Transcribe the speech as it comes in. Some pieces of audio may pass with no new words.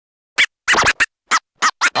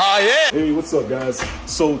Hey, what's up, guys?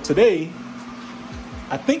 So today,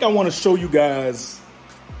 I think I want to show you guys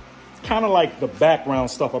kind of like the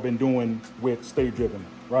background stuff I've been doing with Stay Driven,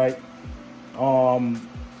 right? Kind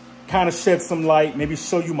of shed some light, maybe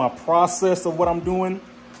show you my process of what I'm doing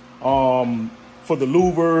for the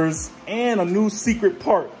louvers and a new secret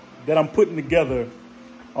part that I'm putting together.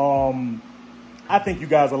 I think you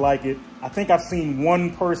guys will like it. I think I've seen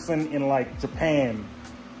one person in like Japan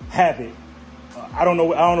have it. I don't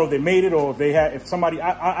know if they made it or if they had, if somebody,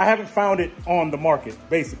 I haven't found it on the market,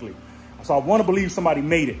 basically. So I want to believe somebody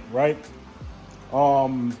made it, right? But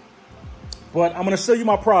I'm going to show you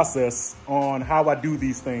my process on how I do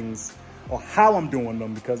these things or how I'm doing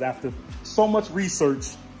them, because after so much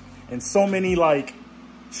research and so many like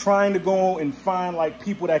trying to go and find like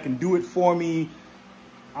people that can do it for me,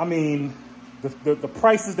 I mean, the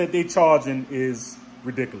prices that they charging is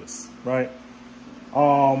ridiculous, right?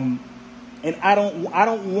 And I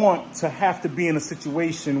don't want to have to be in a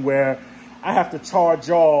situation where I have to charge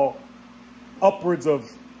y'all upwards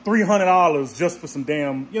of $300 just for some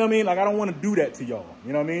damn, you know what I mean? Like, I don't want to do that to y'all,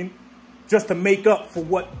 you know what I mean? Just to make up for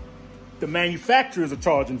what the manufacturers are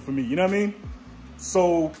charging for me, you know what I mean?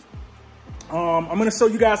 So I'm going to show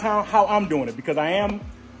you guys how I'm doing it, because I am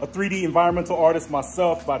a 3D environmental artist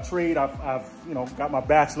myself by trade. I've you know, got my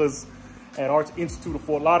bachelor's at Arts Institute of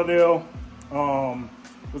Fort Lauderdale.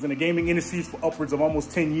 Was in the gaming industry for upwards of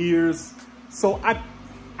almost 10 years. So I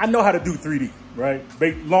know how to do 3D, right?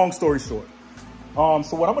 Long story short.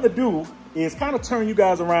 So what I'm gonna do is kind of turn you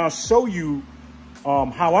guys around, show you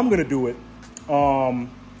how I'm gonna do it,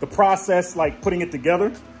 the process, like putting it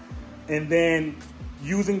together, and then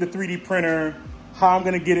using the 3D printer, how I'm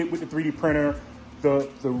gonna get it with the 3D printer. The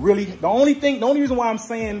only reason why I'm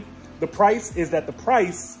saying the price is that the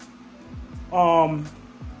price,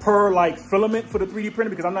 per like filament for the 3D printer,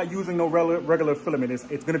 because I'm not using no regular filament.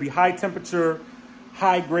 It's going to be high temperature,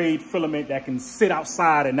 high grade filament that can sit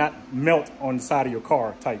outside and not melt on the side of your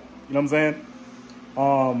car type. You know what I'm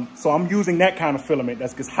saying? So I'm using that kind of filament.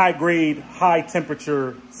 That's just high grade, high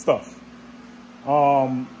temperature stuff.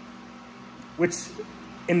 Which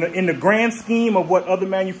in the grand scheme of what other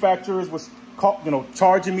manufacturers was, you know,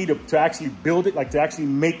 charging me to actually build it, like to actually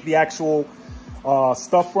make the actual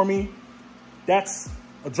stuff for me, that's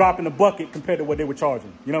a drop in the bucket compared to what they were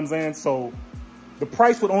charging. You know what I'm saying? So the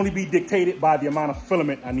price would only be dictated by the amount of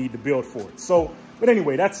filament I need to build for it. So, but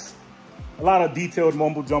anyway, that's a lot of detailed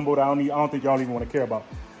mumbo jumbo that I don't think y'all even want to care about.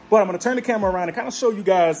 But I'm going to turn the camera around and kind of show you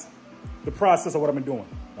guys the process of what I've been doing.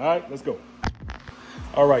 All right, let's go.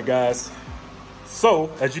 All right, guys.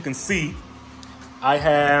 So as you can see, I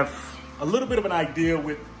have a little bit of an idea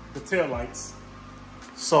with the taillights.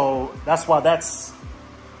 So that's why that's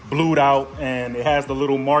blued out and it has the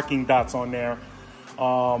little marking dots on there,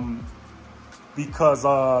 because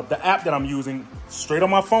the app that I'm using straight on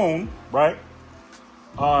my phone, right,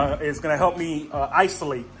 is going to help me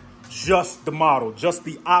isolate just the model, just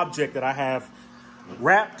the object that I have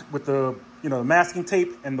wrapped with the, you know, the masking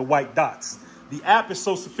tape and the white dots. The app is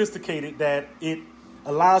so sophisticated that it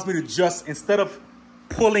allows me to just, instead of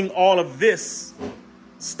pulling all of this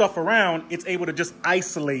stuff around, it's able to just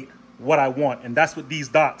isolate what I want. And that's what these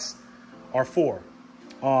dots are for.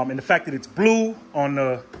 And the fact that it's blue on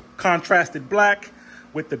the contrasted black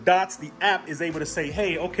with the dots, the app is able to say,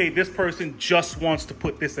 hey, okay, this person just wants to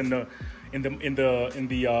put this in the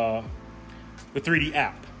 3D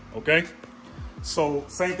app. Okay. So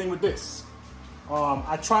same thing with this.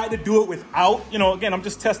 I tried to do it without, you know, again, I'm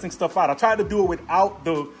just testing stuff out. I tried to do it without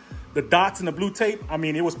the dots and the blue tape. I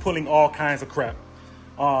mean, it was pulling all kinds of crap.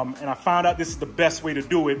 And I found out this is the best way to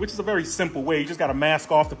do it, which is a very simple way. You just got to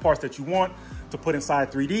mask off the parts that you want to put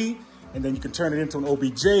inside 3D, and then you can turn it into an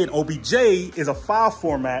OBJ. And OBJ is a file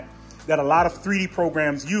format that a lot of 3D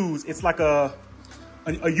programs use. It's like a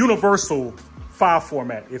universal file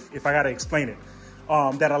format, if I got to explain it,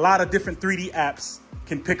 that a lot of different 3D apps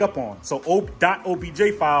can pick up on. So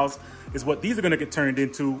 .obj files is what these are going to get turned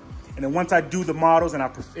into. And then once I do the models and I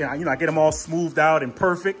get them all smoothed out and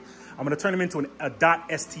perfect, I'm going to turn them into a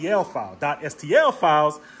 .stl file. .stl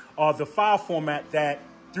files are the file format that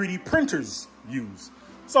 3D printers use.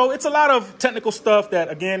 So it's a lot of technical stuff that,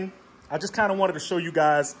 again, I just kind of wanted to show you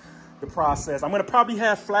guys the process. I'm going to probably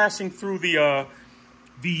have flashing through the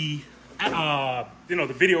video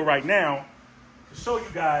right now to show you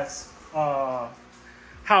guys how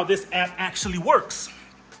this app actually works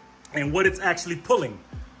and what it's actually pulling.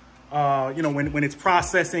 You know, when it's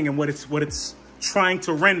processing and what it's trying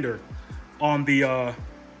to render on the,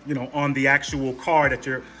 you know, on the actual car that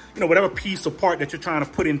you're, you know, whatever piece or part that you're trying to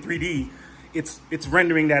put in 3D, it's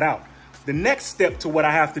rendering that out. The next step to what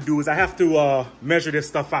I have to do is I have to measure this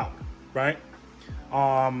stuff out. right?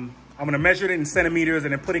 I'm gonna measure it in centimeters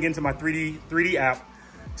and then put it into my 3D app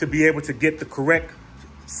to be able to get the correct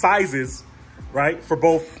sizes, right? For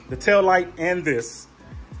both the tail light and this.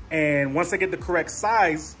 And once I get the correct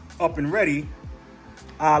size up and ready,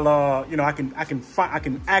 I'll, you know, I can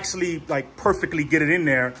actually like perfectly get it in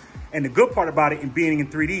there. And the good part about it in being in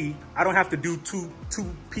 3D, I don't have to do two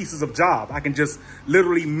pieces of job. I can just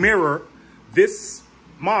literally mirror this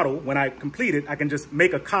model. When I complete it, I can just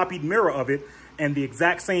make a copied mirror of it, and the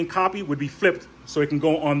exact same copy would be flipped so it can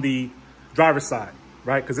go on the driver's side,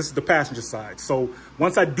 right? Because this is the passenger side. So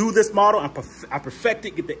once I do this model, I perfect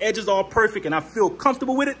it, get the edges all perfect, and I feel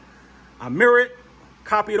comfortable with it, I mirror it,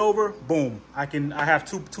 copy it over, boom. I have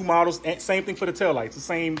two models. Same thing for the taillights.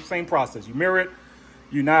 The same process. You mirror it.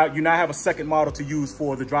 You now have a second model to use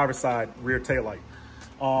for the driver's side rear taillight.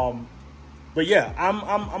 But yeah,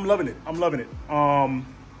 I'm loving it. I'm loving it.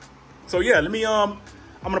 So yeah, let me I'm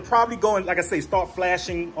gonna probably go and, like I say, start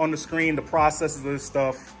flashing on the screen the processes of this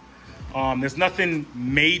stuff. There's nothing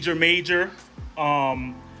major in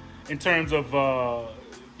terms of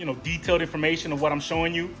you know, detailed information of what I'm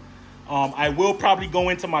showing you. I will probably go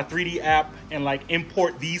into my 3D app and like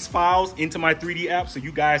import these files into my 3D app so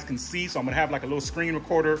you guys can see. So I'm gonna have like a little screen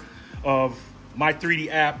recorder of my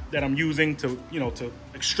 3D app that I'm using to, you know, to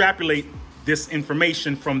extrapolate this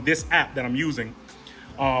information from this app that I'm using.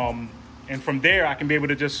 And from there, I can be able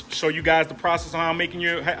to just show you guys the process on how I'm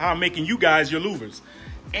making you guys your louvers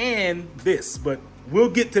and this. But we'll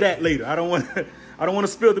get to that later. I don't want to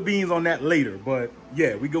spill the beans on that later. But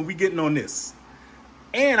yeah, we getting on this.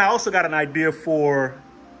 And I also got an idea for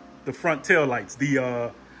the front tail lights,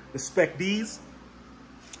 the Spec Ds.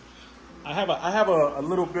 I have a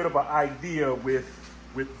little bit of an idea with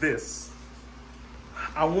this.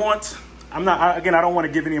 I don't want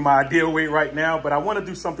to give any of my idea away right now, but I want to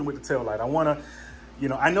do something with the tail light. I want to, you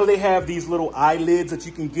know, I know they have these little eyelids that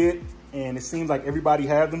you can get, and it seems like everybody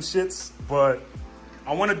have them shits, but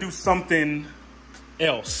I want to do something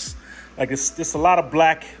else. Like it's a lot of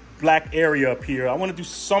black area up here. I want to do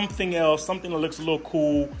something else, something that looks a little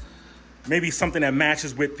cool. Maybe something that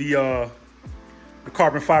matches with the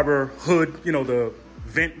carbon fiber hood, you know, the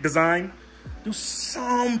vent design. Do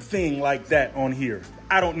something like that on here.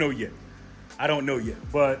 I don't know yet.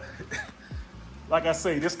 But like I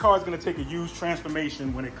say, this car is going to take a huge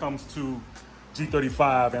transformation when it comes to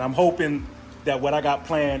G35. And I'm hoping that what I got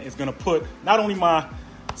planned is going to put not only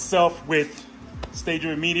myself with Stage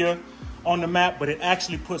Driven Media on the map, but it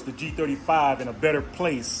actually puts the G35 in a better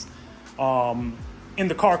place in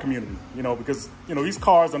the car community, you know, because, you know, these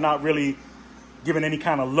cars are not really given any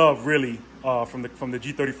kind of love really from the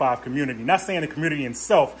G35 community. Not saying the community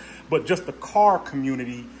itself, but just the car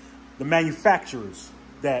community, the manufacturers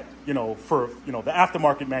that, you know, for, you know, the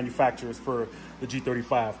aftermarket manufacturers for the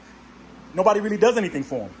G35. Nobody really does anything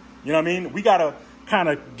for them. You know what I mean? We got to kind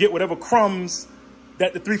of get whatever crumbs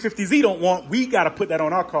that the 350Z don't want. We got to put that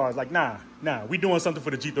on our cars. Like, nah, we doing something for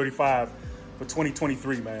the G35 for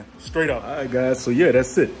 2023, man. Straight up. All right, guys. So yeah,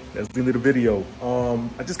 that's it. That's the end of the video.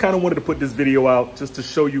 I just kind of wanted to put this video out just to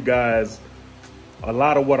show you guys a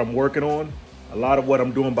lot of what I'm working on, a lot of what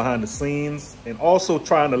I'm doing behind the scenes, and also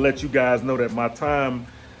trying to let you guys know that my time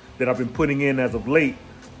that I've been putting in as of late,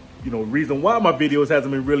 you know, reason why my videos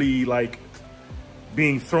hasn't been really like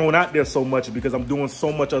being thrown out there so much because I'm doing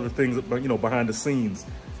so much other things, you know, behind the scenes.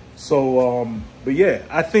 So, but yeah,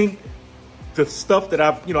 I think the stuff that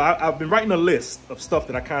I've been writing a list of stuff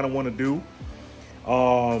that I kind of want to do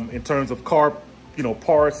in terms of car, you know,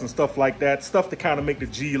 parts and stuff like that, stuff to kind of make the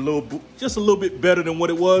G just a little bit better than what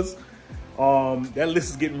it was. That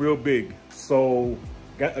list is getting real big. So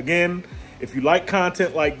again, if you like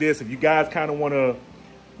content like this, if you guys kind of want to,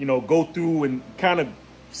 you know, go through and kind of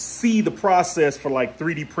see the process for like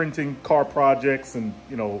 3D printing car projects and,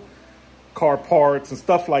 you know, car parts and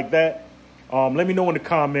stuff like that, let me know in the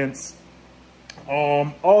comments.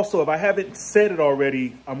 Also, if I haven't said it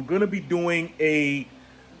already, I'm going to be doing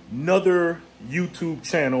another YouTube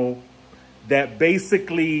channel that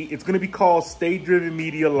basically, it's going to be called Stage Driven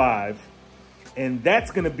Media Live. And that's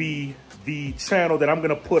going to be the channel that I'm going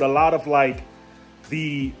to put a lot of like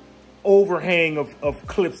the overhang of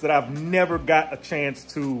clips that I've never got a chance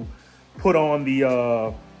to put on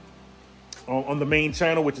the main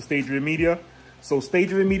channel, which is Stage Driven Media. So Stage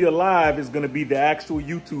Driven Media Live is going to be the actual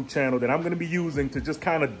YouTube channel that I'm going to be using to just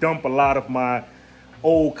kind of dump a lot of my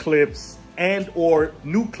old clips and or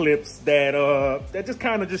new clips that that just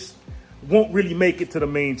kind of just won't really make it to the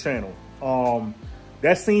main channel.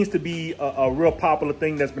 That seems to be a real popular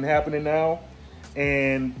thing that's been happening now.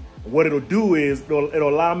 And what it'll do is it'll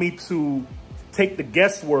allow me to take the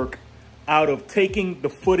guesswork out of taking the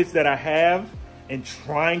footage that I have and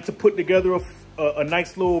trying to put together a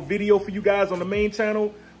nice little video for you guys on the main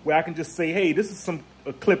channel where I can just say, hey, this is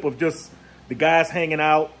a clip of just the guys hanging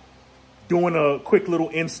out, doing a quick little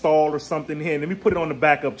install or something here. Let me put it on the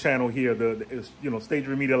backup channel here, the Stage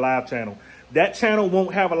Media Live channel. That channel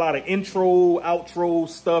won't have a lot of intro, outro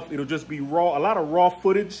stuff. It'll just be raw, a lot of raw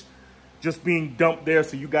footage just being dumped there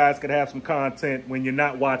so you guys could have some content when you're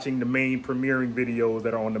not watching the main premiering videos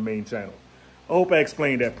that are on the main channel. I hope I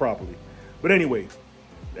explained that properly. But anyway,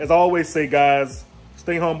 as I always say, guys,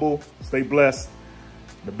 stay humble, stay blessed.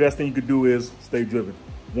 The best thing you could do is stay driven.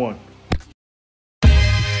 1.